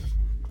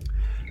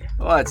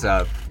What's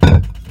up?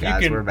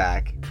 Guys, we're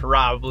back.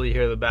 Probably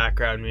hear the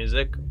background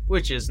music,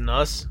 which isn't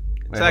us.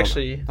 It's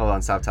actually... Hold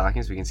on, stop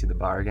talking so we can see the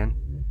bar again.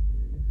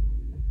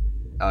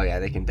 Oh yeah,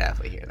 they can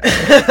definitely hear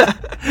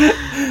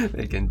that.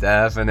 They can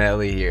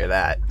definitely hear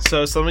that.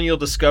 So something you'll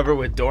discover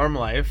with dorm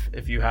life,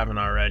 if you haven't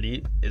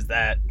already, is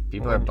that...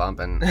 People are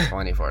bumping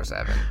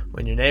 24/7.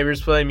 When your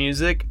neighbors play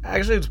music,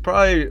 actually it's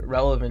probably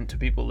relevant to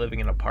people living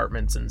in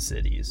apartments in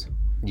cities.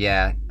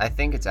 Yeah, I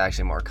think it's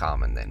actually more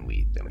common than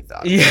we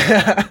thought.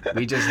 Yeah.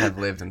 We just have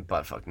lived in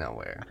buttfuck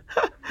nowhere.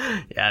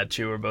 Yeah,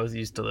 true. We're both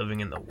used to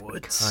living in the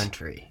woods. The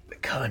country.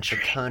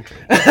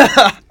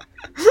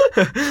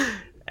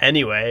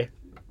 Anyway,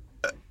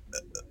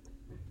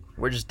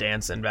 we're just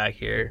dancing back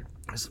here.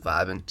 Just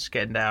vibing. Just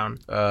getting down.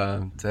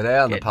 Today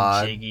on the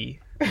pod,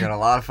 jiggy. we got a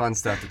lot of fun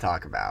stuff to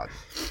talk about.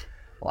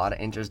 A lot of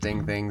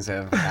interesting things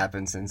have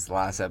happened since the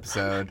last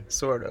episode.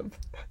 Sort of.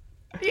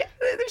 Yeah,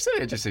 there's some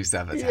interesting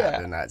stuff that's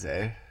happened that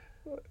day.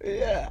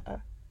 Yeah.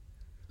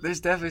 There's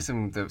definitely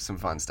some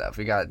fun stuff.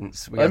 We got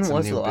some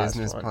new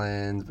business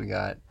plans. We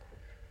got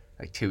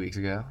like 2 weeks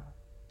ago.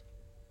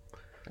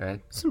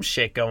 Right? Some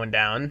shit going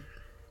down.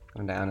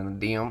 Going down in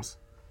the DMs.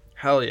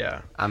 Hell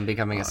yeah. I'm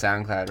becoming a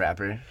SoundCloud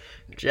rapper.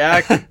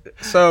 Jack,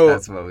 so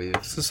that's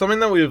what so something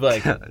that we've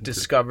like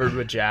discovered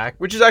with Jack,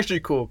 which is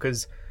actually cool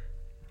because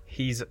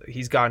he's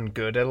gotten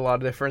good at a lot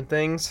of different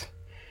things.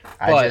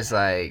 I just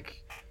like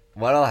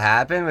what'll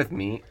happen with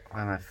me.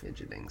 Why am I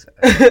fidgeting?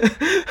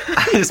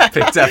 I just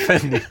picked up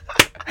a new.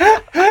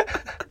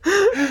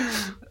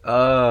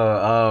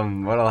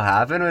 What'll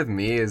happen with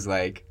me is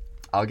like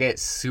I'll get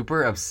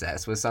super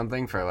obsessed with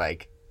something for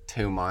like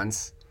 2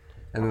 months,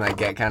 and then like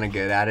get kind of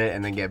good at it,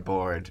 and then get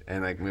bored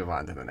and like move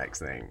on to the next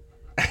thing.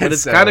 But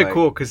it's kind of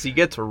cool because he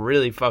gets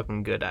really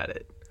fucking good at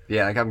it.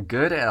 Yeah, like I'm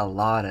good at a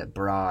lot of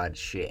broad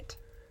shit,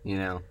 you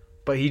know.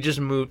 But he just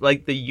moved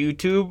like the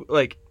YouTube,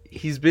 like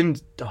he's been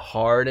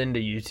hard into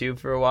YouTube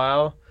for a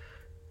while,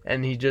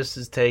 and he just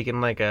has taken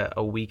like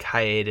a week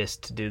hiatus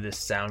to do this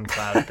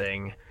SoundCloud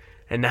thing,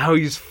 and now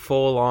he's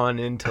full on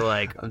into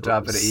like I'm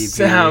dropping an EP.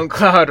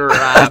 SoundCloud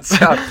rap.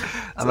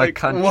 I'm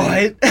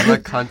a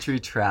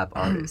country trap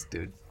artist,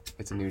 dude.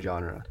 It's a new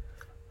genre.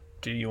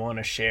 Do you want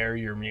to share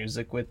your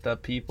music with the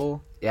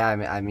people? Yeah,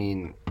 I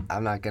mean,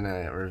 I'm not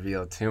gonna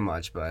reveal too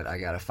much, but I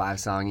got a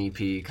 5-song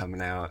EP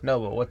coming out. No,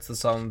 but what's the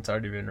song that's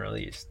already been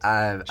released?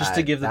 Just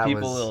to give the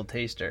people a little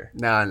taster.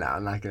 No,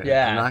 I'm not gonna.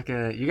 Yeah. I'm not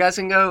gonna. You guys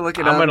can go look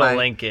it up. I'm gonna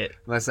link it.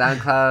 My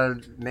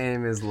SoundCloud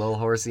name is Lil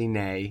Horsey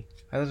Nay.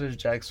 I thought it was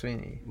Jack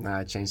Sweeney. No,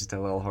 I changed it to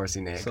Lil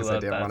Horsey Nay because so I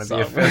didn't want to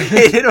be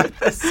affiliated with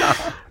the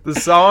song. The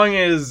song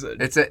is...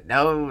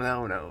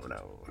 No.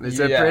 It's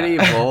a pretty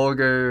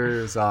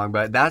vulgar song,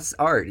 but that's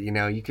art. You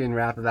know, you can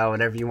rap about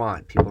whatever you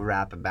want. People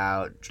rap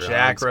about drugs,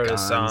 Jack wrote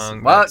guns. a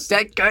song. Well,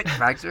 that guy,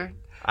 Baxter.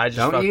 I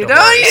just Don't you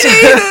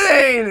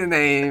say the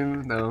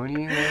name. Don't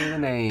you say the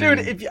name. Dude,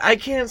 if I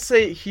can't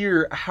say it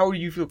here, how do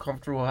you feel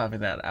comfortable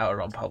having that out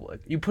on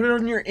public? You put it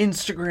on your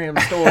Instagram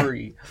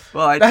story.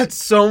 Well, that's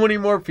so many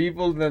more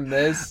people than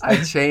this.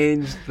 I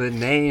changed the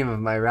name of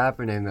my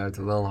rapper name, though,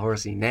 to Lil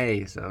Horsey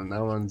Nay, so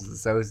no one's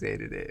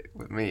associated it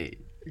with me.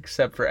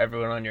 Except for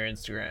everyone on your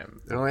Instagram.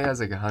 It only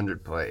has like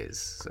 100 plays,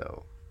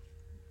 so...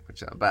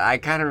 But I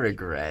kind of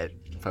regret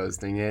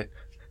posting it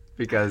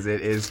because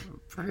it is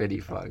pretty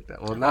fucked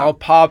up. Well, I'll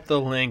pop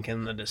the link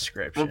in the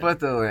description. We'll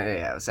put the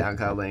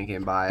SoundCloud link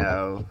in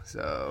bio,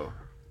 so...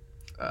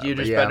 you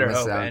just better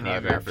hope any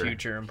of your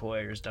future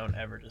employers don't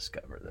ever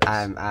discover this.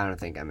 I don't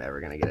think I'm ever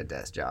going to get a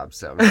desk job,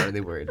 so I'm not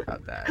really worried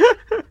about that.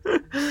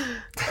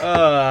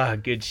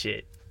 Good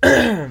shit.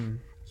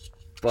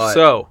 But,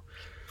 so...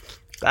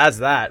 That's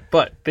that.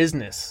 But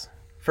business.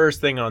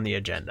 First thing on the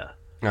agenda.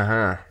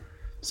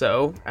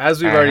 So,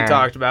 as we've already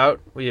talked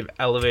about, we have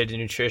elevated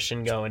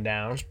nutrition going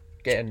down.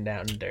 Getting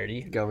down and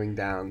dirty. Going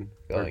down.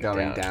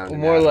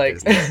 More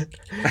like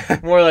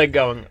more like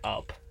going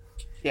up.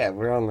 Yeah,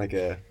 we're on like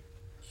a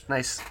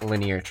nice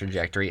linear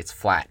trajectory. It's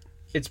flat.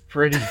 It's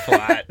pretty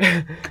flat.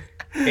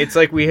 It's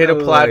like we hit a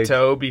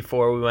plateau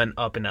before we went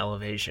up in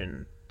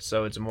elevation.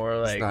 So it's more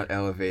like... It's not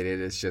elevated,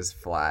 it's just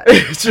flat.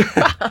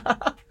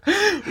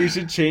 We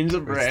should change the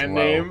brand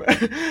name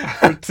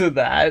to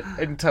that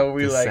until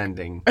we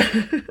Descending.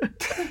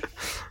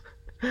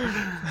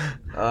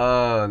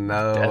 Oh,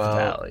 no. Death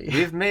Valley.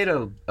 We've made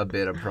a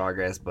bit of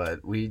progress, but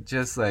we've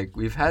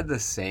had the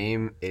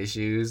same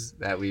issues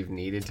that we've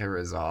needed to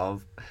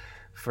resolve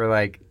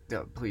for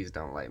please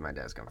don't light my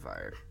desk on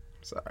fire.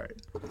 Sorry.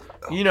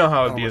 You know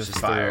how it be with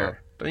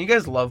fire. Don't you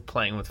guys love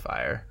playing with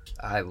fire?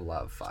 I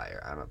love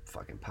fire. I'm a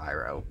fucking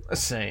pyro.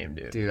 Same,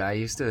 dude. Dude, I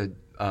used to,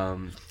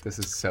 this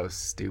is so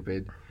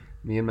stupid.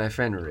 Me and my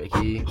friend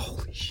Ricky,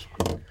 holy shit,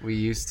 we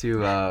used to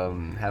have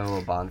a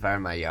little bonfire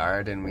in my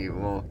yard, and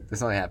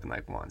this only happened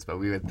like once, but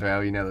we would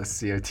throw, the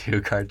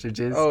CO2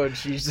 cartridges. Oh,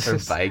 Jesus.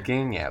 For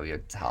biking. Yeah, we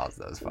would toss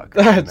those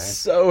fuckers. That's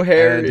so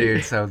hairy. And,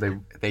 dude, so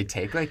they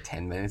take like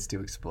 10 minutes to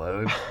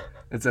explode.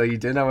 And so you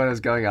didn't know when it was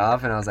going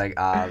off, and I was like,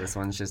 this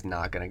one's just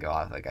not going to go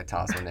off. Like, I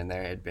tossed one in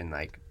there, it'd been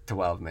like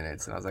 12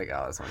 minutes, and I was like,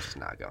 this one's just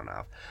not going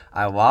off.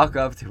 I walk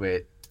up to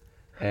it,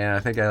 And I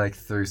think I like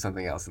threw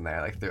something else in there.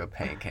 I like threw a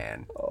paint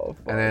can. Oh,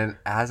 fuck. And then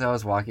as I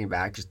was walking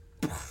back, just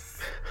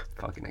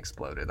fucking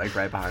exploded. Like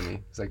right behind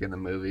me. It's like in the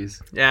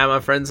movies. Yeah, my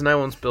friends and I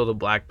once built a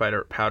black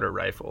powder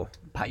rifle.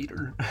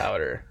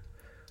 Powder.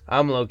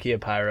 I'm low-key a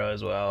pyro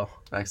as well.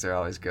 Baxter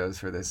always goes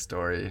for this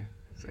story.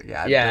 Like,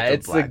 yeah,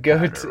 It's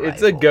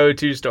a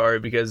go-to story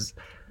because,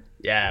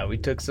 yeah, we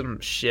took some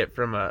shit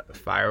from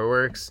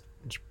fireworks.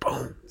 Just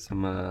boom.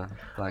 Some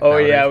black Oh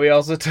powder. yeah, we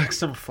also took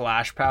some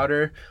flash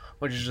powder,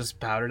 which is just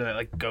powder that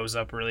like goes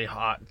up really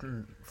hot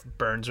and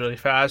burns really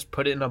fast.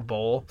 Put it in a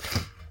bowl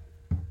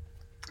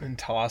and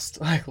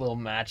tossed like little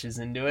matches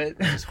into it.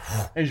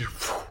 And just,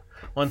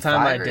 one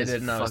time Fire I did is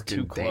it and I was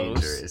too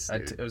dangerous, close.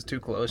 dude. It was too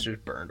close.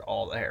 Just burned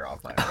all the hair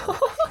off my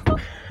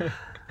head.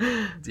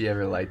 Do you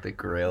ever light the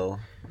grill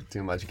with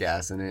too much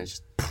gas in it? It's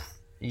just,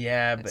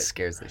 Yeah, it but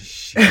scares the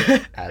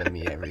shit out of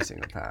me every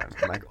single time.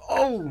 I'm like,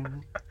 oh.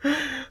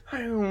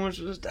 I almost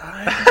just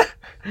died.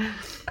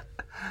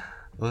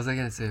 What was I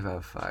gonna say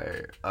about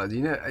fire? Oh, did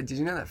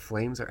you know that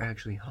flames are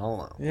actually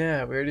hollow?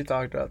 Yeah, we already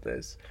talked about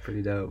this.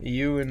 Pretty dope.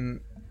 You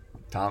and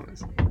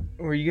Thomas.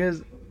 were you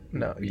guys?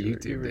 No, you were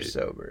dude.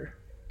 sober.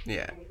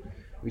 Yeah.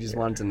 We just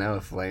wanted to know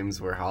if flames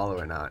were hollow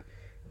or not.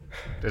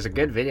 There's a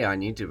good video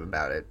on YouTube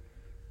about it.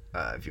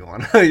 If you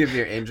want, if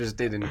you're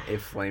interested in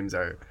if flames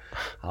are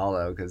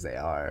hollow, because they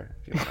are.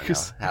 If you want to know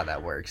how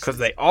that works. Because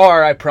they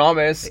are, I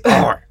promise. They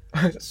are.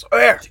 I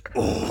swear.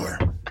 Or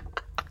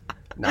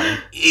not an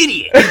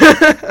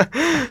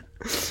idiot.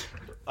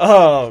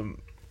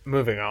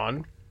 Moving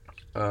on.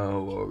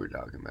 Oh, what were we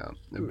talking about?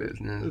 The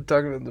business. We're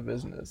talking about the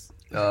business.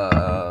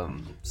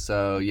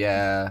 So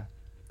yeah,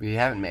 we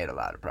haven't made a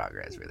lot of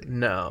progress really.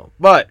 No,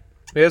 but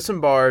we have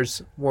some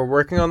bars. We're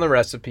working on the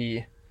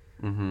recipe,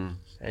 Mm-hmm.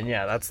 and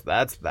yeah,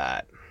 that's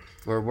that.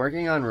 We're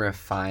working on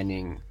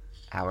refining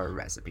our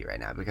recipe right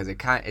now because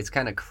it's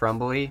kind of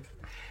crumbly.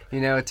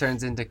 You know, it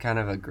turns into kind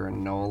of a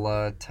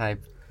granola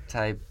type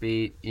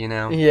beat. You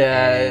know.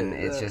 Yeah, And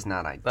it's just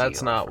not ideal.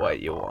 That's not for what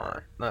a you bar.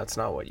 want. That's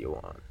not what you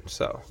want.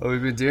 So Well,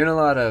 we've been doing a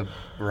lot of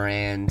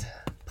brand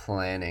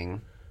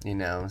planning. You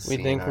know,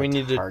 seeing our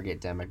target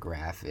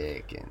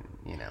demographic, and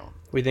you know,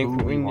 we think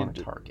who we want need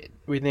to to target.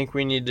 we think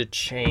we need to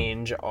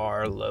change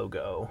our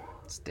logo.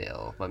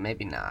 Still, but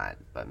maybe not.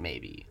 But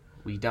maybe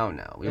we don't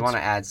know. We It's- want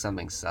to add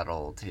something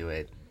subtle to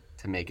it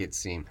to make it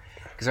seem.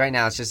 Because right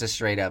now it's just a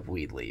straight up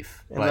weed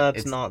leaf. And but that's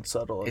it's not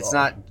subtle at It's all.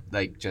 not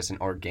like just an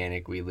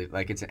organic weed leaf.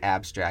 Like it's an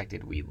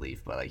abstracted weed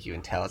leaf, but like you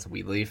can tell it's a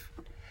weed leaf.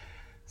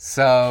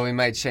 So we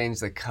might change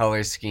the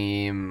color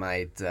scheme.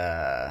 Might do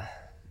a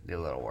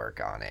little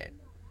work on it,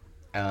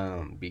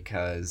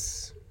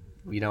 because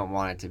we don't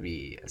want it to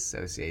be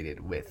associated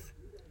with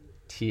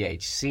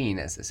THC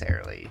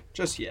necessarily.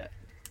 just yet.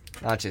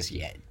 Not just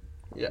yet.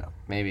 Yeah,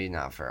 Maybe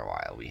not for a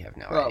while. We have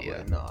no probably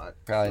idea. not.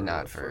 Probably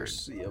not the for.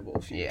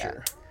 foreseeable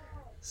future.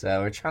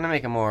 So we're trying to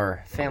make a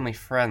more family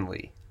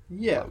friendly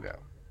Yeah. logo.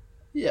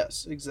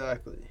 Yes,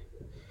 exactly.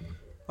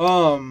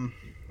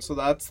 So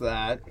that's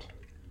that.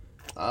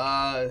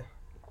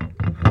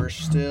 We're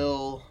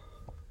still.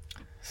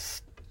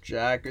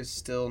 Jack is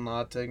still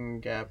not taking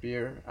gap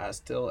year. I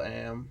still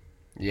am.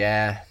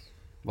 Yeah.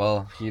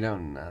 Well, you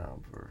don't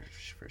know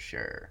for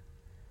sure.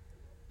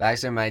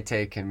 Baxter might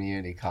take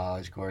community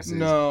college courses.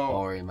 No.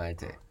 Or he might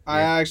take. I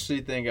Yeah,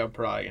 actually think I'm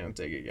probably gonna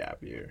take a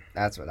gap year.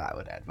 that's what I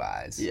would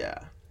advise. Yeah,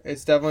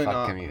 it's definitely Fuck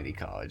not. community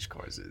college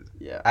courses.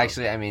 Yeah,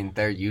 Actually, I mean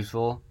they're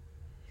useful,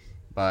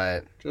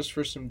 but just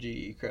for some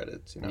GE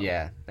credits, you know.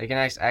 yeah, they can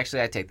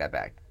actually. I take that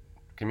back.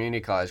 Community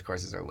college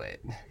courses are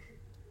lit,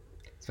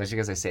 especially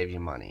because they save you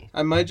money.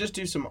 I might just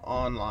do some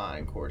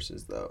online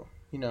courses though.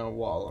 You know,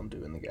 while I'm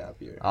doing the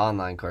gap year.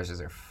 Online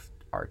courses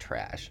are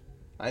trash.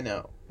 I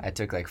know. I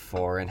took like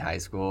 4 in high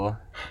school.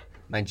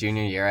 My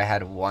junior year, I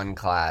had 1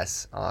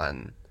 class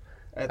on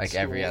At like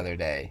every school. other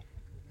day.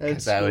 At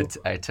Because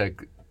school. I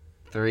took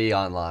 3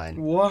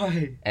 online,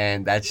 Why?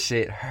 and that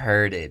shit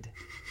hurted.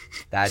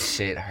 That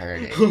shit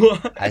hurted. Why?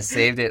 I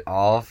saved it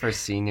all for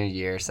senior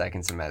year,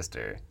 second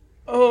semester,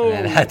 Oh, and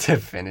then I had to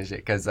finish it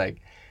because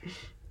like.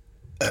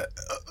 that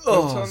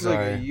sounds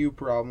sorry. like a you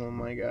problem,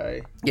 my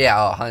guy.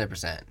 Yeah,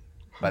 100%.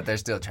 But they're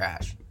still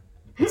trash.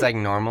 It's like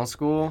normal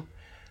school,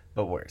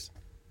 but worse.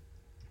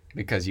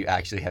 Because you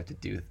actually have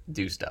to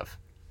do stuff.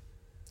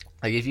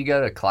 Like if you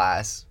go to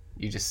class,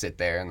 you just sit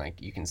there and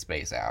like you can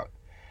space out.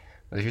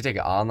 But if you take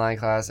an online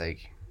class,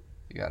 like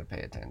you gotta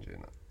pay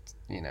attention,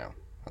 you know.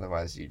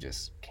 Otherwise you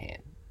just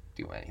can't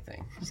do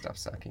anything. Stop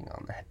sucking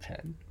on that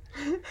pen.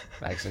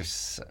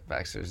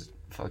 Baxter's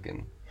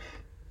fucking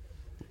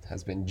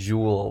has been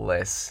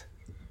jewel-less,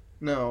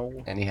 No.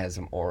 and he has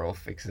some oral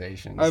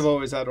fixations. I've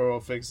always had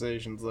oral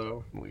fixations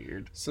though.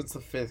 Weird. Since the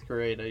 5th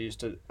grade,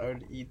 I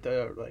would eat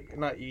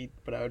not eat,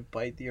 but I would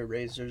bite the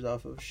erasers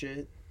off of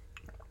shit.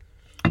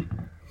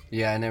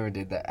 Yeah, I never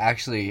did that.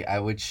 Actually, I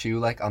would chew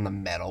like on the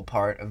metal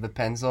part of the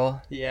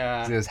pencil.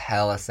 Yeah. It was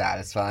hella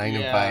satisfying to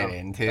bite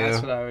into.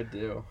 That's what I would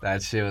do.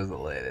 That shit was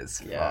lit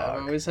as Yeah, fuck.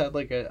 I've always had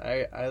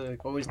I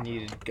like always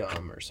needed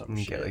gum or some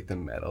You shit. get like the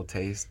metal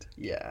taste.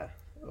 Yeah.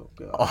 Oh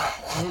god.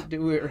 Oh, Don't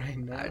do it right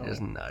now. I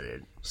just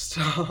nutted.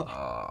 Stop.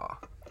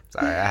 Oh,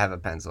 sorry. I have a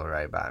pencil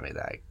right by me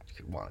that I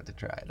wanted to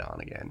try it on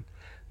again.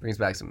 Brings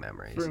back some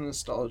memories. For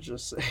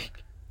nostalgia's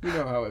sake. You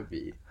know how it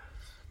be.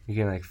 You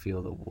can like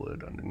feel the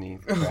wood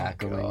underneath Oh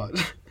crackling. god.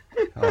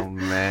 Oh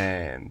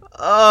man.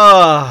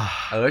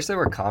 Ah. I wish there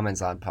were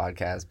comments on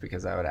podcasts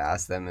because I would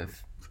ask them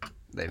if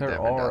they've There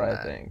ever are, done I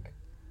that. think.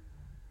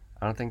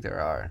 I don't think there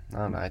are.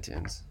 Not on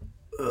iTunes.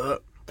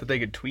 But they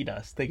could tweet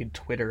us. They could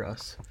Twitter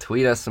us.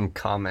 Tweet us some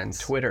comments.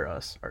 Twitter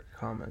us or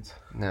comments.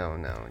 No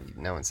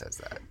one says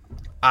that.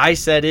 I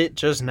said it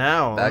just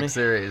now.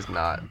 Baxter is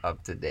not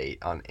up to date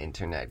on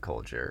internet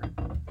culture.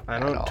 I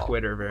at don't all.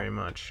 Twitter very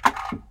much.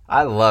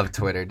 I love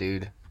Twitter,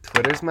 dude.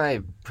 Twitter's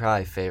my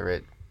probably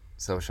favorite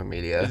social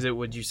media. Is it,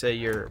 would you say,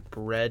 your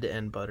bread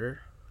and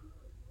butter?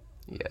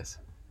 Yes.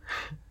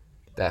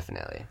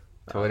 Definitely.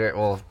 Twitter,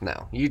 well,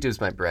 no. YouTube's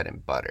my bread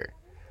and butter.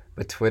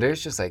 But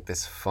Twitter's just like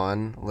this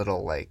fun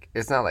little, like,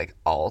 it's not like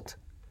alt,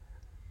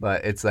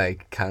 but it's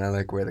like kind of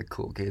like where the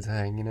cool kids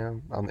hang, you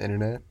know, on the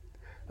internet.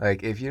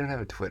 Like, if you don't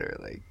have a Twitter,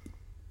 like,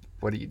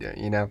 what are you doing,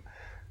 you know?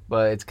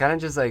 But it's kind of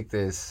just like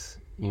this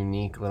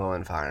unique little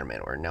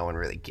environment where no one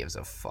really gives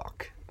a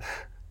fuck.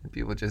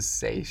 People just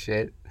say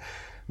shit.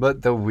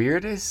 But the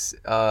weirdest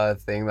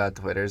thing about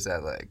Twitter is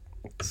that, like,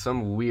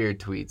 some weird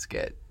tweets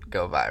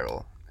go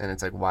viral. And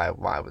it's like, why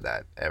would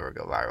that ever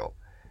go viral?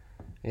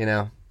 You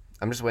know?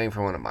 I'm just waiting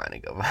for one of mine to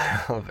go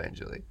viral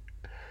eventually.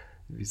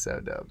 It'd be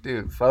so dope.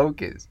 Dude,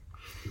 focus.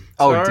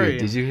 Oh, Sorry. dude,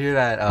 did you hear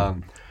that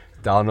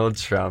Donald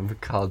Trump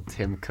called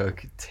Tim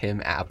Cook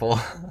Tim Apple?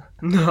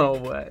 No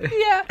way.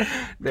 Yeah.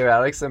 They were at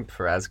like some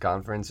press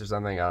conference or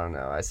something. I don't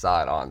know. I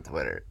saw it on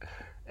Twitter.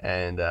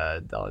 And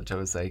Donald Trump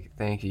was like,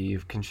 thank you.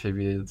 You've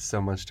contributed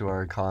so much to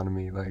our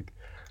economy. Like,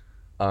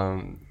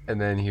 and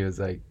then he was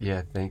like,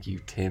 yeah, thank you,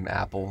 Tim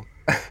Apple.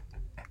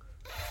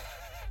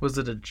 Was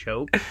it a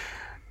joke?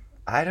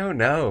 I don't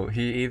know.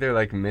 He either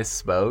like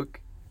misspoke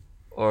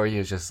or he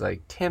was just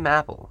like, Tim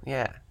Apple.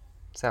 Yeah,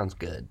 sounds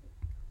good.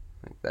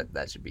 Like,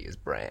 that should be his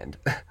brand.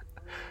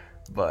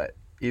 But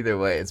either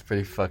way, it's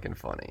pretty fucking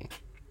funny.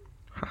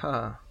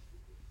 Haha.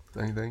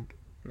 Don't you think?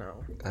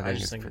 No. I I think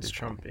just it's think it's pretty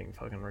Trump funny. being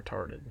fucking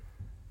retarded.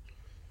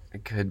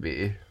 It could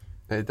be.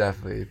 It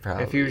definitely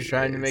probably If he was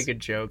trying to is, make a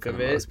joke for of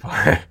the it, most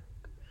part.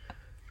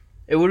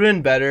 it would have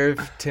been better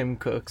if Tim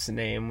Cook's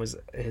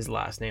his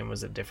last name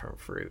was a different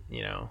fruit,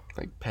 you know?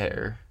 Like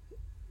pear.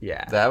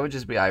 Yeah. That would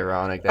just be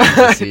ironic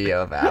that he's the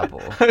CEO of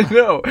Apple. I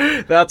know.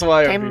 That's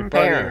why it would Tim be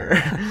funnier.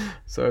 Pear.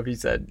 So if he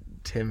said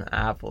Tim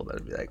Apple,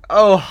 that'd be like,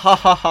 oh, ha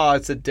ha ha,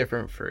 it's a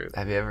different fruit.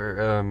 Have you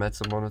ever met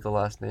someone with the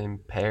last name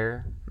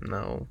Pear?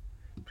 No.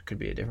 It could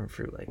be a different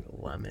fruit like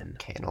lemon,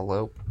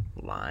 Cantaloupe?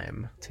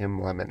 lime,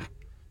 Tim Lemon.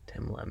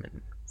 Tim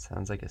Lemon.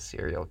 Sounds like a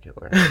serial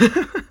killer.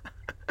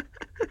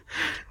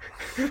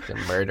 Fucking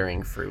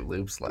murdering Fruit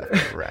Loops left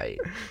and right.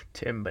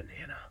 Tim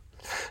Banana.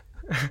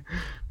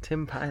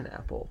 Tim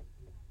Pineapple.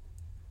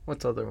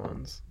 What's other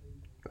ones?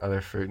 Other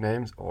fruit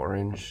names?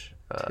 Orange.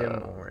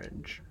 Tim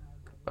Orange.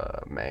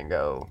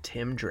 Mango.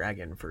 Tim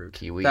Dragon Fruit.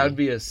 Kiwi. That would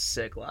be a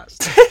sick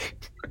last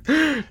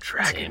name.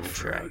 Dragon Tim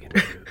Fruit. Dragon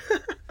Fruit.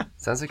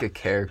 Sounds like a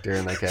character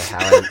in like a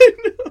how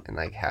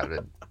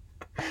to.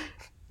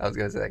 I was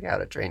gonna say like How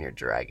to Train Your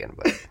Dragon,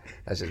 but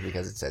that's just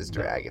because it says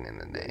dragon in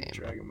the name.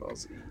 Dragon Ball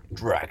Z.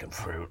 Dragon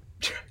fruit.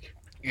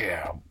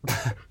 Yeah.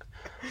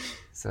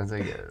 Sounds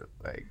like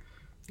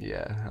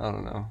yeah, I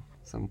don't know,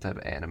 some type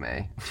of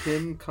anime.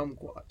 Tim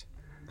Kumquat.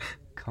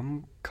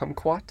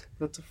 Kumquat?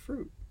 That's a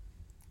fruit.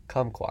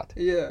 Kumquat.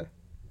 Yeah.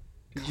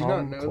 Did you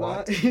not know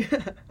that?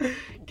 Kumkwat, I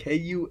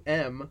think.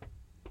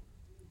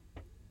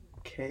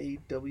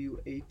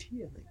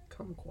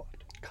 Kumquat.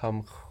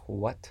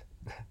 Kumquat?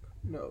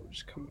 No,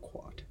 just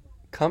kumquat.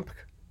 Kump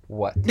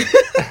what?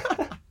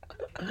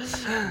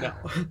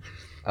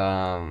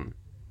 No.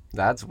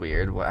 That's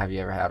weird. What, have you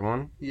ever had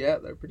one? Yeah,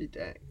 they're pretty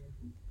dang.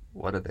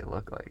 What do they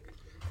look like?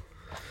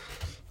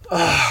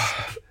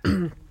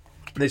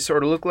 They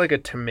sort of look like a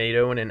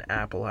tomato and an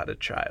apple had a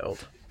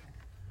child.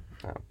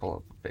 I'll pull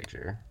up a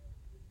picture.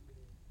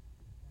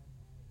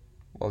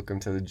 Welcome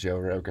to the Joe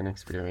Rogan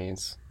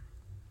experience.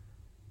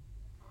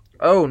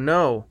 Oh,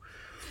 no.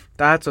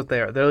 That's what they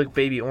are. They're like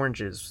baby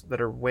oranges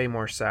that are way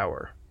more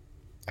sour.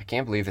 I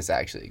can't believe this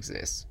actually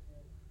exists.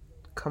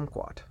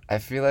 Kumquat. I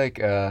feel like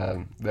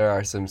there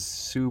are some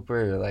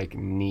super like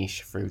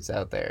niche fruits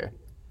out there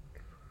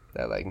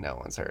that like no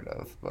one's heard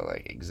of but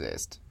like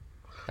exist.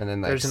 And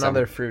then like There's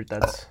another fruit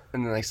that's...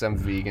 and then like some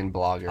vegan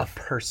blogger. A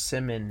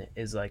persimmon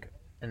is like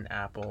an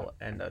apple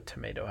and a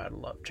tomato had a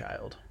love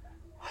child.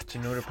 Do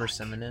you know what a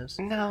persimmon is?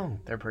 No.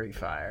 They're pretty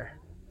fire.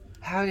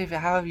 How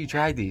have you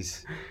tried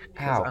these?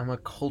 How? I'm a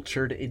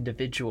cultured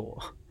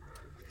individual.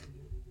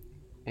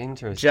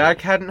 Interesting. Jack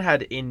hadn't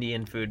had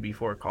Indian food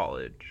before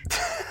college.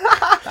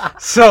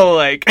 So,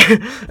 like...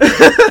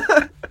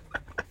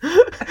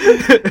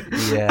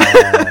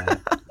 Yeah.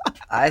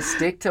 I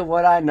stick to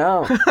what I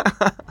know.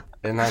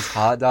 And that's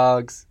hot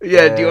dogs.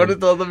 Yeah, do you want to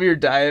tell them your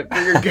diet for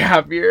your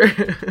gap year?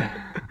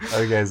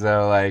 Okay,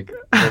 so like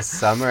the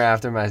summer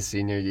after my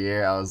senior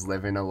year, I was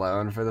living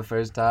alone for the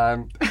first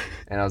time,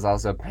 and I was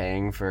also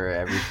paying for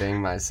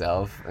everything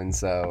myself. And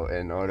so,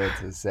 in order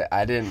to say,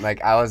 I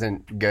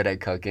wasn't good at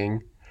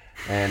cooking,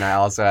 and I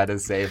also had to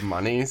save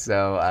money.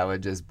 So I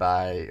would just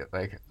buy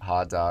like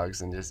hot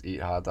dogs and just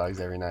eat hot dogs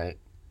every night.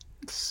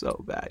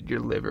 So bad. Your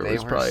liver They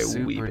was were probably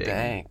super weeping.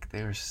 dank.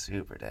 They were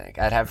super dank.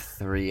 I'd have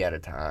 3 at a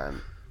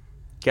time.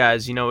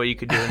 Guys, you know what you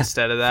could do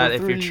instead of that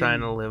if you're 3. trying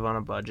to live on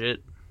a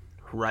budget?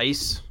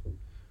 Rice,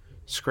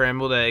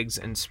 scrambled eggs,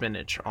 and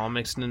spinach all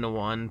mixed into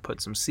one.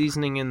 Put some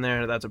seasoning in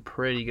there. That's a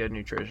pretty good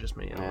nutritious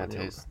meal. Yeah,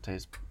 it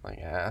tastes like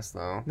ass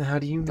though. How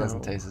do you know? It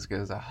doesn't taste as good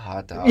as a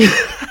hot dog.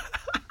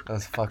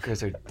 Those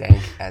fuckers are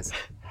dank as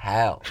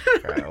hell,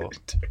 bro.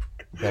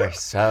 They're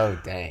so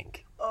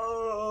dank.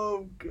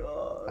 Oh,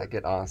 God. I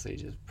could honestly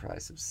just probably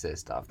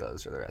subsist off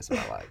those for the rest of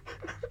my life.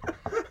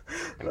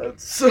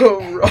 That's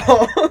so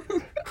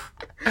wrong.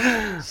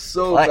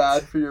 So What?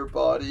 bad for your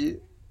body.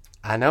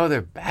 I know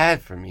they're bad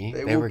for me.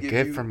 They will were give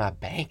good you- for my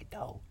bank,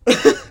 though.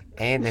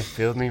 And they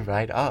filled me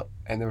right up.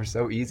 And they were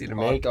so easy to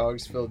Hot make.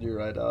 dogs filled you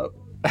right up.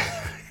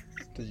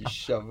 Did you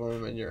shove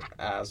them in your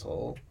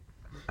asshole?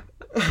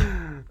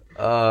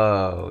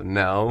 Oh,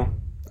 no.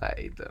 I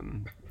ate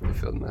them. They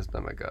filled my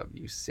stomach up.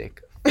 You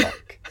sick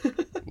fuck.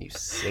 You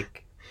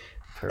sick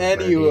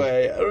perverted.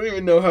 Anyway, I don't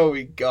even know how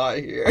we got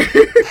here.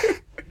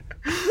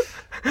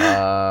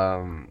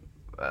 We're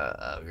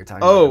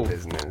talking Oh, about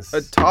business.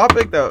 A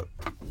topic that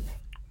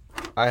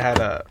I had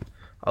a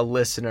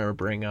listener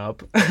bring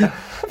up.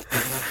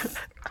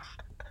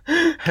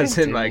 As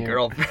in my Continue.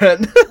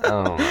 girlfriend.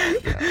 Oh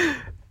my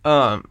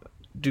god.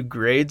 Do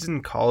grades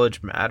in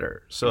college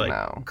matter? So like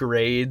No.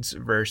 grades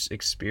versus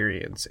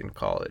experience in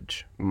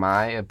college.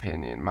 My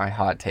opinion, my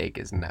hot take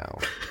is no.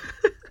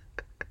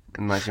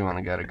 Unless you want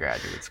to go to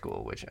graduate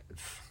school, which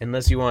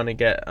Unless you want to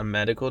get a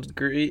medical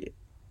degree,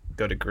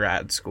 go to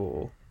grad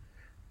school.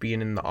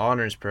 Being in the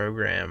honors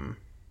program,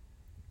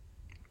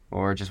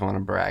 or just want to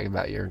brag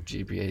about your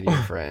GPA to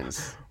your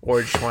friends.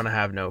 or just want to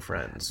have no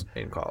friends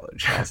in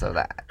college Also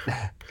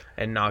that.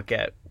 and not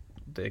get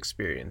the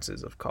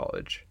experiences of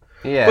college.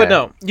 Yeah. But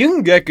no, you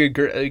can get you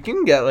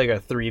can get like a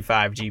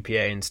 3.5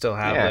 GPA and still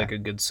have Yeah. like a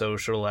good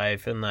social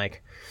life and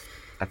like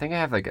I think I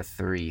have like a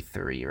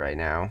 3.3 right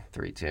now.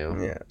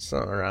 3.2.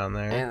 something around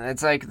there. And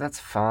it's like, that's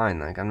fine.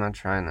 Like, I'm not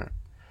trying to.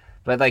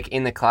 But like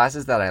in the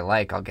classes that I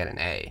like, I'll get an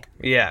A.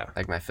 Yeah.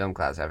 Like my film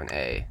class, I have an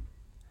A.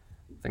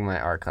 I think my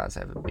art class, I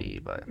have a B,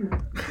 but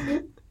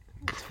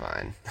it's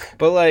fine.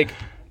 But like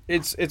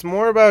it's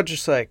more about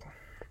just like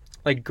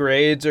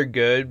grades are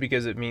good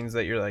because it means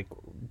that you're like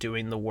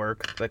doing the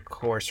work the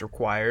course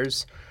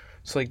requires.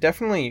 So like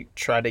definitely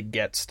try to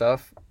get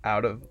stuff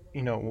out of,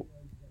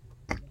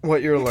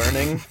 what you're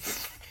learning.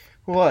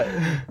 What?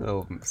 A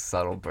little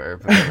subtle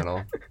burp in the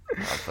middle.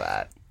 Love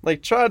that.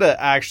 Like try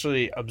to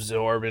actually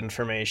absorb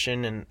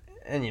information and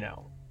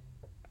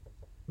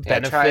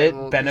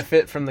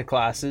benefit from the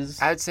classes.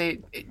 I would say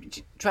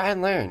try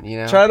and learn,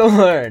 Try to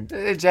learn.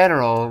 In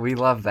general, we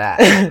love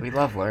that. We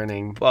love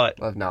learning. But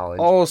love knowledge.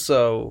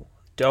 also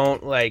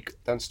don't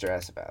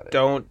stress about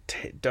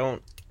it.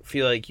 don't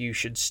feel like you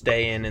should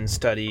stay in and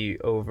study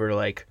over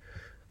like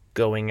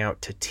going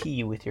out to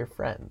tea with your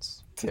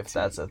friends. If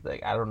that's a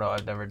thing. I don't know,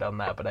 I've never done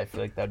that, but I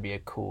feel like that'd be a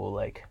cool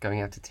like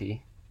Going out to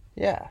tea?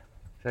 yeah.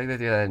 I feel like they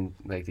do that in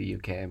like the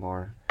UK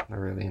more. They're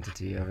really into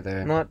tea over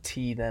there. Not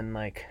tea then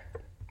like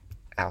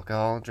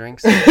Alcohol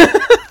drinks?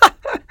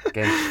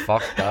 Getting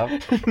fucked up?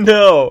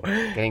 No.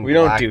 Getting We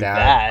don't blacked do out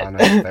that. on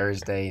a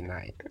Thursday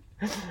night.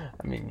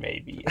 I mean,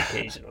 maybe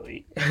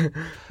occasionally.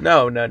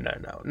 No,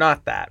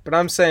 not that. But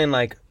I'm saying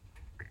like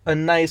a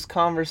nice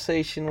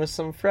conversation with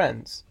some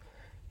friends.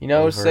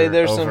 Say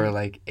there's over some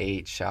like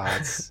 8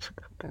 shots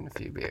and a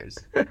few beers.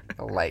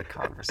 A light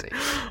conversation.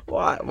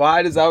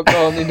 Why does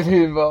alcohol need to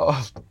be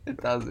involved? It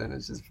doesn't.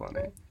 It's just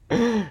funny.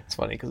 It's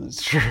funny because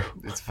it's true.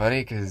 It's funny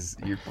because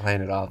you're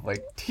playing it off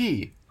like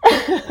tea.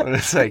 But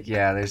it's like,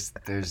 yeah, there's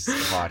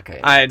vodka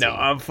in I tea. know,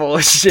 I'm full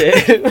of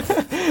shit.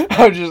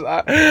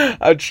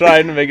 I'm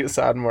trying to make it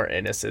sound more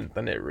innocent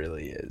than it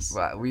really is.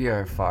 Wow, we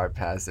are far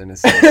past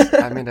innocence.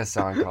 I made a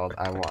song called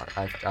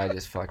I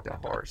Just Fucked a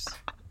Horse.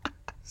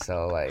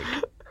 So like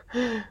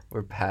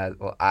we're past.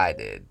 Well, I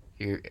did.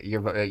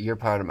 You're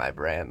part of my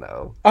brand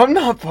though. I'm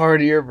not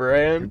part of your You're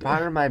brand.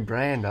 part of my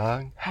brand,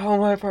 dog. How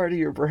am I part of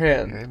your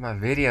brand? You're in my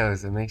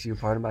videos. It makes you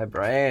part of my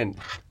brand.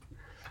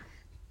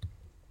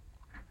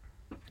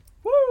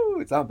 Woo!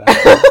 It's not bad.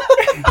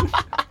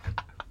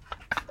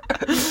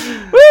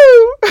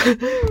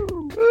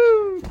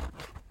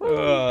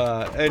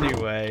 Woo!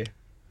 Anyway.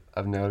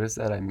 I've noticed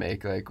that I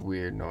make like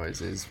weird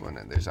noises when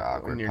there's an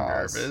awkward When you're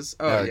pause. nervous?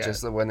 No, Oh, yeah.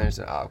 just when there's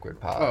an awkward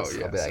pause. Oh,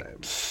 yeah, I'll be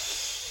like,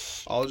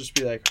 I'll just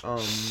be like,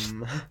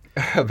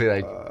 I'll be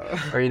like,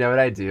 or you know what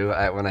I do?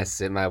 When I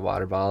sip my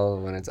water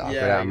bottle when it's awkward,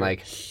 Yeah, I'm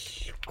like,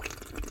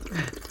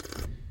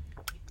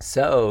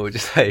 so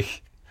just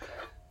like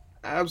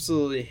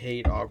absolutely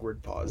hate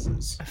awkward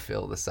pauses.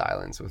 fill the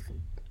silence with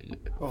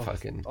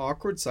fucking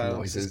awkward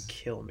silences noises.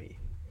 kill me.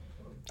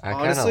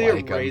 Honestly,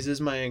 like it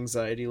raises my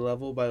anxiety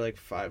level by like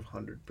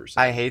 500%.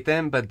 I hate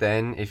them, but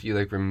then if you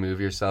like remove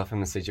yourself from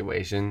the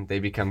situation, they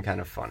become kind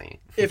of funny.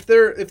 If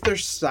they're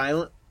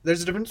silent,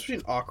 there's a difference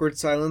between awkward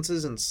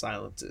silences and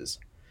silences.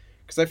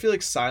 Because I feel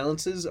like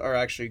silences are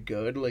actually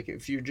good. Like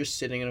if you're just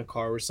sitting in a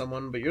car with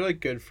someone, but you're like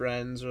good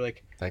friends or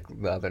like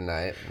the other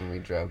night when we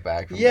drove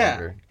back from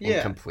Denver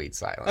in complete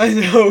silence. I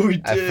know we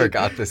did. I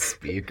forgot the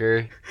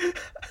speaker.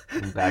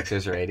 And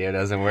Baxter's radio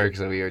doesn't work,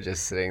 so we were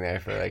just sitting there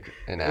for like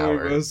an hour. We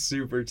were both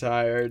super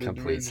tired.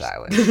 Complete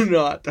silence.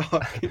 Not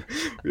talking.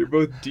 We were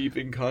both deep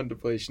in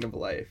contemplation of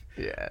life.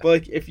 Yeah. But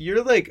like if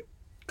you're like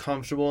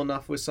comfortable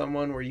enough with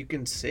someone where you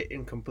can sit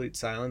in complete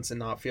silence and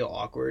not feel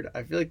awkward,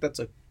 I feel like that's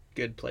a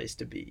good place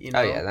to be. You know?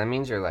 Oh yeah, that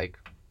means you're like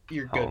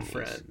you're homies. good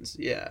friends.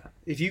 Yeah.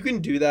 If you can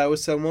do that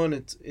with someone,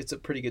 it's a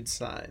pretty good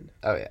sign.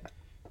 Oh yeah.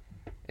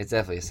 It's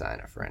definitely a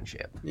sign of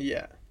friendship.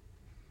 Yeah.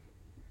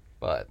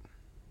 But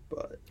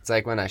it's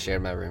like when I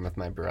shared my room with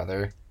my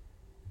brother.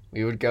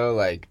 We would go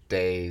like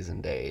days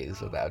and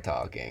days without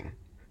talking.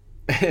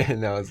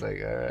 And I was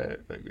like, alright,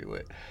 like we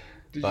lit.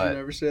 Did you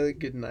never say like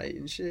good night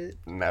and shit?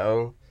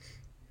 No.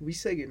 We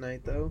say good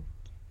night though.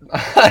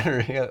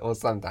 Really? Well,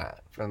 sometimes.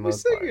 For the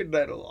most part. We say good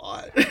night a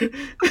lot.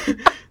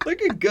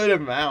 Like a good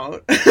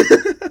amount.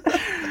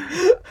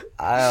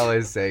 I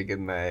always say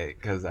good night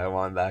because I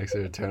want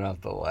Baxter to turn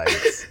off the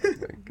lights.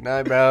 Like, good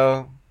night,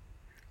 bro.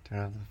 Turn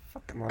off the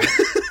fucking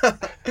lights.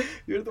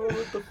 You're the one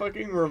with the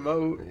fucking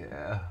remote.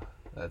 Yeah,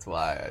 that's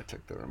why I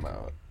took the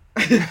remote.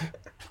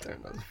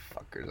 Turn those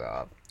fuckers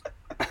off.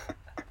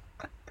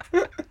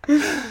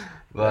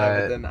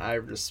 But then I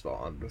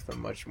respond with a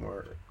much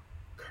more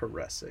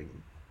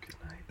caressing good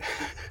night.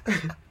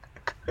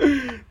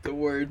 The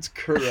words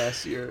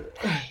caress your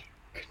good night.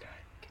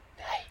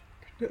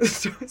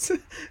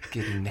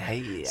 Good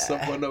night. Yeah.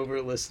 Someone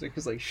over listening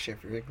is like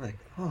shivering, like,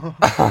 oh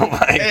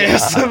my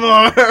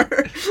ASMR. God.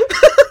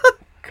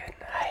 Good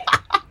night.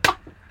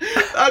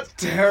 That's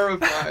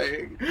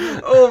terrifying.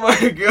 Oh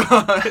my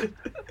God.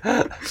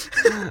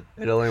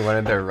 It only went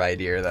in their right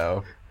ear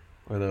though,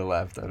 or their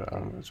left. I don't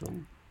know which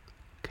one.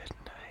 Good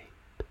night.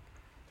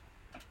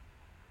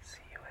 See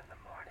you in the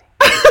morning.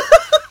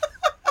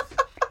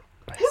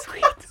 My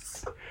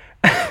sweets.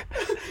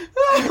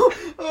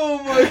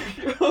 Oh my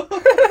God.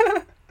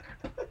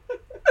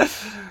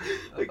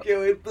 I can't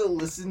wait to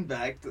listen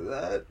back to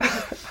that.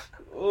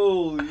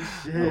 Holy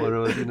shit. I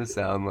wonder what it's gonna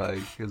sound like,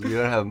 because we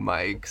don't have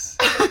mics.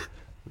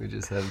 We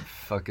just have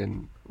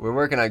fucking... We're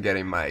working on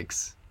getting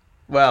mics.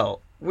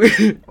 Well,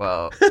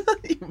 I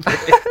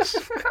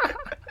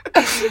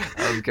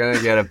was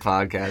gonna get a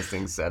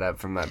podcasting setup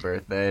for my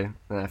birthday,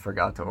 and I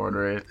forgot to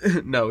order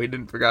it. No, he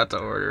didn't forgot to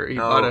order it. He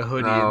bought a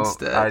hoodie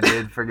instead. I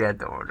did forget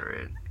to order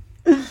it.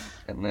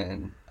 And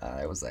then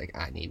I was like,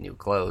 I need new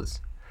clothes,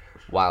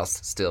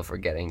 whilst still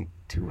forgetting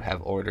to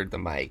have ordered the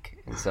mic.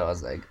 And so I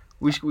was like,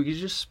 we could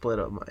just split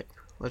a mic.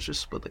 Let's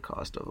just split the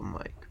cost of a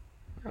mic.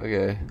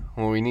 okay.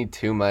 Well, we need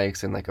two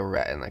mics and like an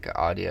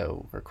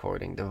audio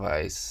recording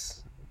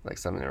device, like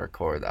something to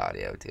record the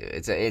audio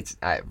to.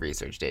 I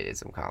researched it. It's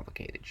some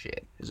complicated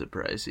shit. Is it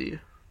pricey?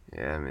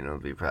 Yeah, I mean it'll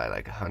be probably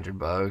like $100,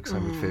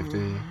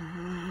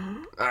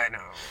 $150. I know.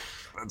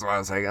 That's why I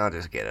was like, I'll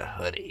just get a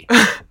hoodie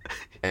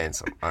and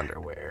some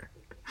underwear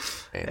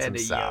and some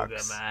socks,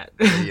 yoga mat,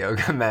 a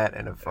yoga mat,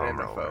 and a foam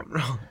roller.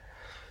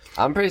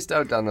 I'm pretty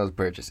stoked on those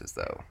purchases,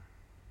 though.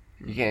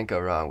 You can't go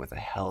wrong with a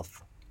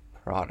health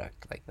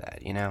product like that,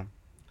 you know?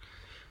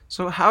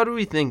 So how do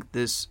we think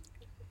this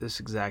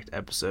exact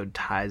episode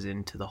ties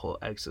into the whole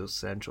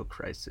existential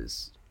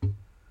crisis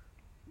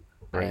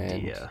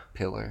idea?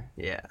 Pillar.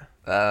 Yeah.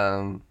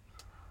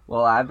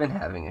 Well, I've been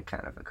having a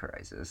kind of a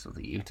crisis with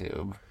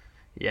YouTube.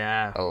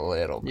 Yeah. A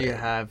little bit. You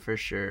have, for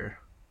sure.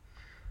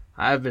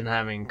 I've been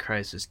having a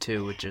crisis,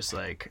 too, which is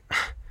like,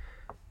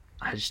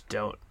 I just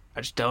don't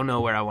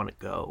know where I want to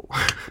go.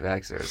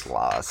 Baxter is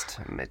lost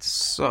amidst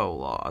so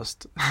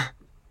lost.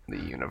 The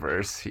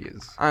universe.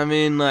 He's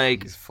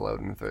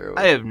floating through.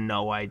 I have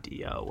no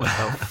idea what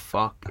the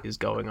fuck is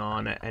going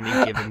on at any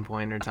given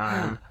point in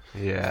time.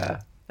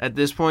 Yeah. At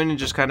this point, it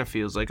just kind of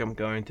feels like I'm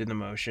going through the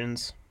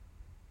motions.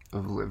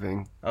 Of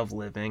living.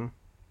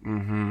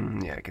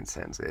 Mm-hmm. Yeah, I can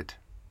sense it.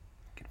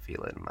 I can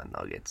feel it in my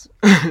nuggets.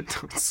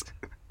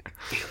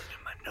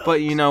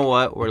 But you know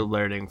what? We're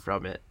learning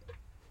from it.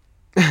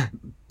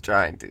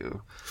 Trying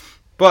to.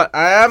 But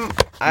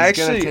He's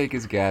gonna take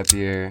his gap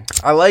year.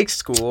 I like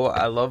school.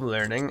 I love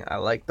learning. I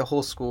like the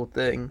whole school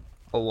thing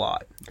a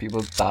lot.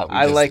 People thought we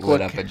just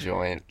lit up a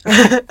joint.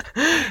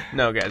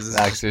 No, guys, this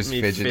Baxter's is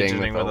me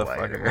fidgeting with a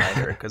fucking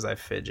lighter because I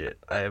fidget.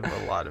 I have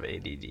a lot of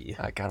ADD.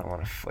 I kind of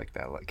want to flick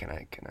that. Can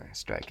I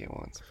strike it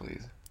once,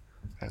 please?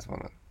 I just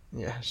want to.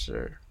 Yeah,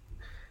 sure.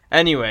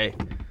 Anyway,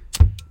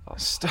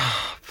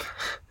 stop.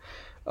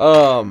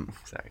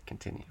 Sorry,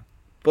 continue.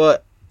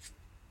 But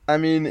I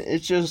mean, it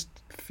just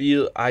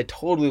I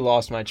totally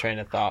lost my train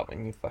of thought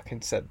when you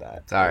fucking said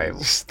that. Sorry,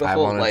 Just the I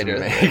whole wanted lighter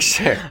to thing. make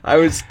sure. I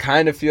was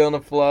kind of feeling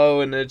a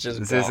flow, and it just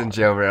This gone. isn't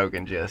Joe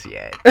Rogan just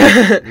yet.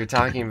 You're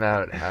talking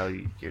about how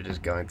you're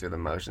just going through the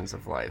motions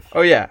of life.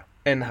 Oh yeah,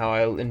 and how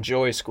I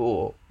enjoy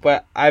school.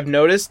 But I've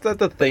noticed that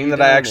the thing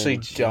that I actually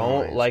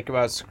don't like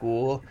about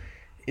school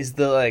is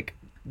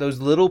those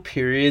little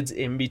periods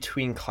in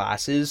between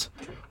classes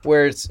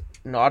where it's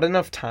not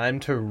enough time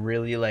to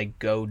really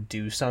go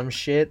do some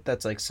shit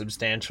that's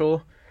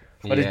substantial,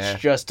 but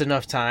it's just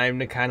enough time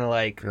to kind of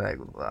You're like,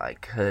 well, I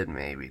could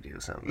maybe do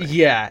something.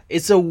 yeah,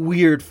 it's a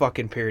weird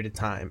fucking period of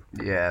time.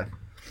 Yeah,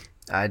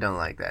 I don't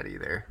like that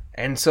either.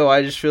 And so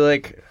I just feel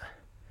like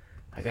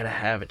I gotta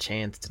have a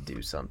chance to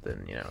do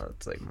something,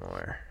 it's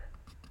more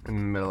In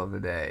the middle of the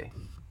day,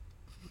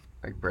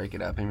 break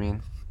it up. You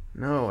mean?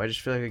 no, I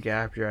just feel like a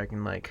gap year I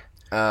can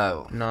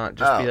Oh, not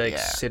just be yeah.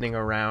 sitting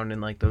around in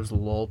those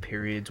lull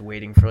periods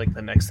waiting for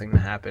the next thing to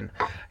happen.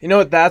 You know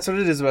what? That's what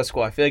it is about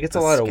school. I feel like it's a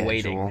lot of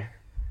waiting.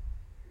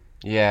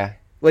 Yeah.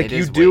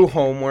 You do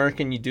homework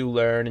and you do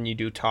learn and you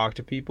do talk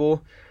to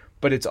people,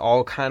 but it's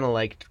all kind of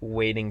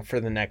waiting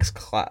for the next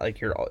class.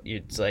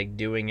 It's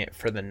doing it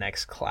for the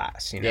next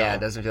class. Yeah,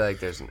 it doesn't feel like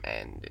there's an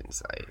end in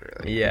sight,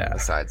 really. Yeah.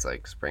 Besides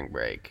spring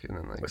break and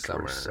then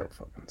summer. We're so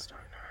fucking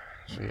starting.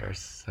 We are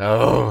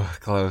so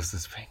close to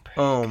spring break.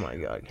 Oh my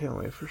god, can't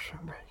wait for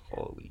spring break.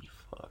 Holy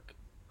fuck.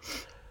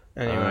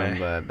 Anyway,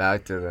 but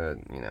back to the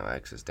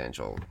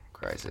existential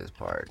crisis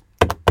part.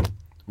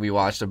 We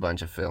watched a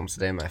bunch of films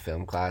today in my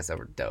film class that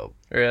were dope.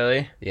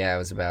 really? Yeah, it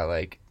was about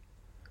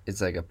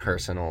it's a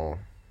personal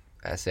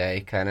essay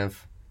kind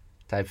of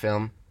type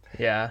film.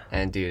 Yeah.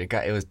 And dude,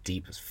 it was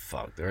deep as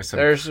fuck. There's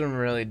some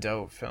really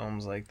dope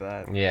films like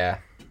that. Yeah.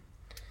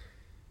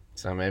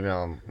 So maybe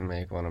I'll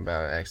make one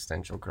about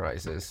existential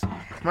crisis.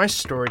 My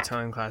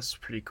storytelling class is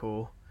pretty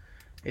cool.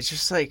 It's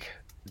just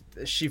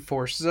she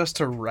forces us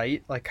to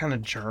write kind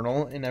of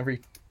journal in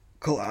every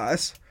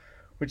class,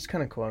 which is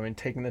kind of cool. I mean,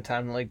 taking the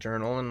time to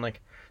journal and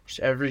just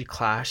every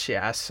class she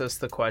asks us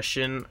the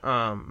question,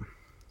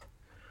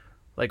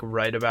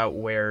 write about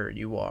where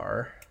you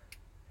are.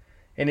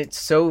 And it's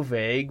so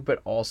vague,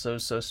 but also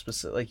so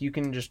specific. You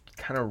can just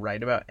kind of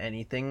write about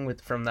anything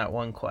from that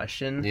one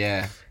question.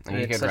 Yeah, and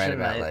you it's could such write a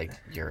about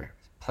your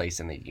place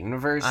in the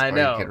universe. I or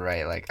know. you could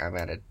write I'm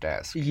at a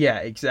desk. Yeah,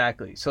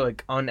 exactly. So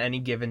on any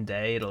given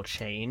day, it'll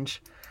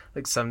change.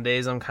 Some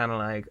days I'm kind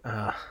of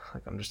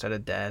I'm just at a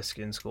desk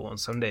in school, and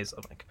some days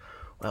I'm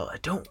well, I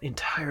don't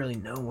entirely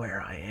know where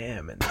I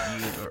am in the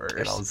universe.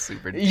 Get all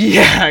super deep.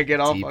 Yeah, I get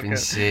all deep fucking in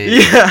shit.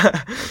 Yeah.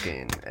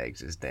 Fucking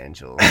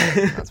existential.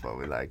 That's what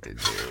we like to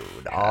do,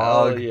 dog.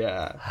 Hell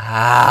yeah.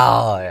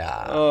 Hell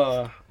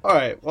yeah. All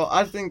right. Well,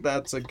 I think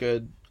that's a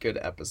good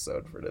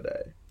episode for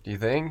today. Do you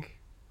think?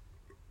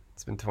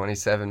 It's been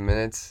 27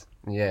 minutes.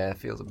 Yeah, it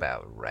feels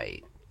about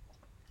right.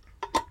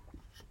 I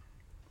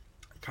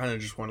kind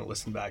of just want to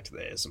listen back to the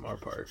ASMR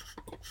part.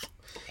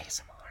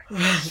 ASMR.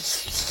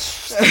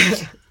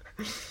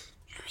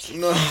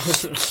 No.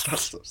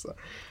 Stop.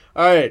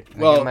 All right.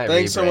 Well,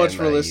 thanks so much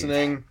for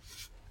listening.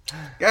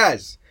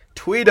 Guys,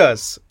 Tweet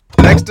us.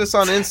 Text us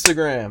on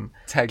Instagram.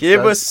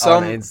 Give us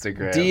some on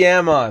Instagram.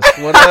 DM us.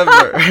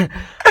 Whatever.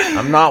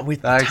 I'm not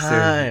with the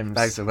times.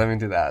 Baxter, let me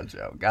do that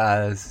outro.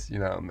 Guys,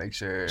 make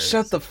sure.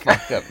 Shut the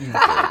fuck up, you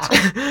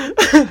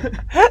bitch.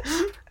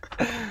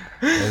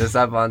 Hit us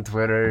up on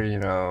Twitter.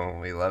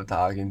 We love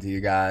talking to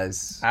you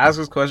guys. Ask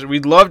us questions.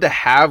 We'd love to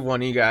have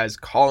one of you guys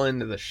call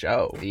into the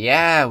show.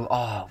 Yeah.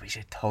 Oh, we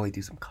should totally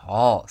do some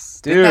calls.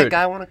 Dude. Did that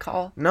guy want to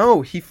call?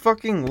 No, he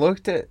fucking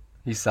looked at...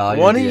 He saw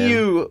your One of DM.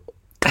 you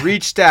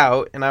reached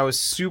out, and I was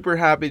super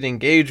happy to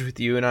engage with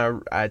you, and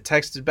I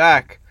texted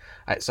back.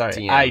 I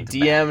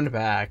DM'd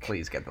back.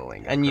 Please get the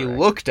link. And you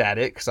looked at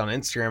it, because on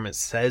Instagram it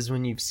says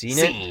when you've seen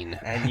it,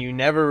 and you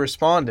never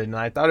responded. And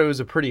I thought it was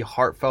a pretty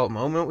heartfelt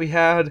moment we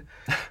had.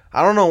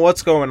 I don't know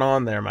what's going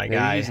on there, my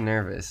guy. Maybe he's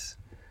nervous.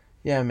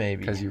 Yeah,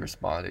 maybe. Because you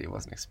responded, he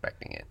wasn't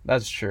expecting it.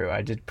 That's true.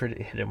 I did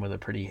hit him with a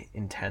pretty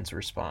intense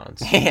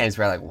response. Yeah, he's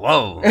probably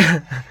whoa.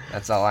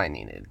 That's all I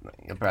needed.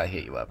 He'll probably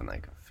hit you up in a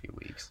few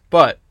weeks.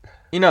 But...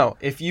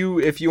 if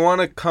you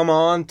want to come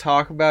on,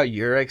 talk about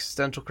your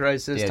existential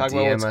crisis, talk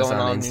about what's going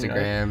on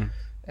Instagram,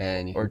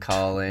 and you can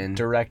call in.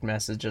 Direct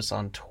message us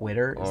on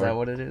Twitter. Is that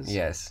what it is?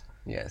 Yes.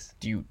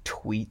 Do you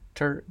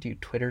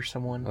Twitter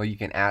someone? Well, you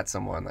can at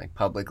someone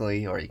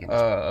publicly, or you can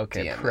just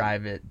DM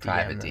private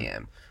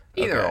DM.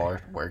 Either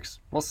or works.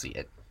 We'll see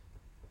it.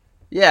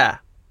 Yeah.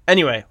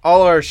 Anyway,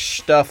 all our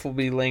stuff will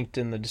be linked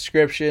in the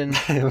description.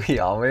 We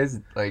always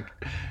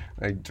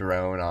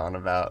drone on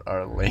about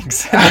our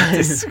links in the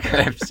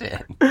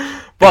description.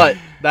 But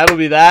that'll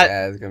be that.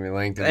 Yeah, it's gonna be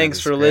linked in Thanks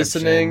the for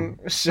listening.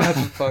 Shut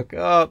the fuck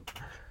up.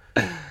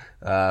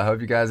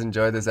 Hope you guys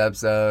enjoyed this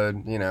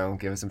episode.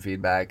 Give us some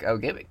feedback. Oh,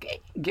 give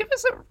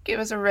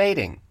us a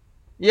rating.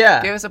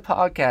 Yeah. Give us a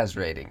podcast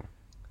rating.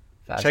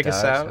 5 Check us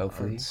stars, out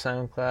hopefully. on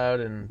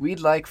SoundCloud and We'd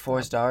like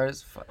 4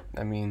 stars.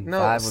 I mean, no,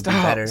 5 would be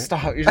better.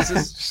 Stop. You're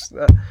just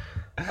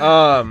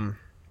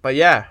but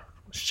yeah,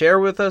 share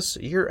with us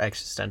your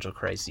existential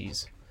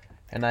crises.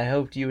 And I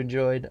hoped you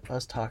enjoyed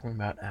us talking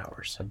about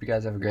ours. Hope you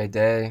guys have a great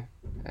day.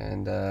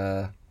 And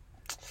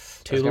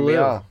that's gonna be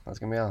Toodaloo. all. That's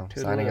gonna be all.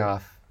 Signing Toodaloo.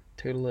 off.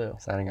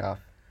 Toodaloo. Signing off.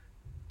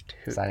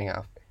 Signing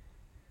off.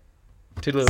 Toodaloo.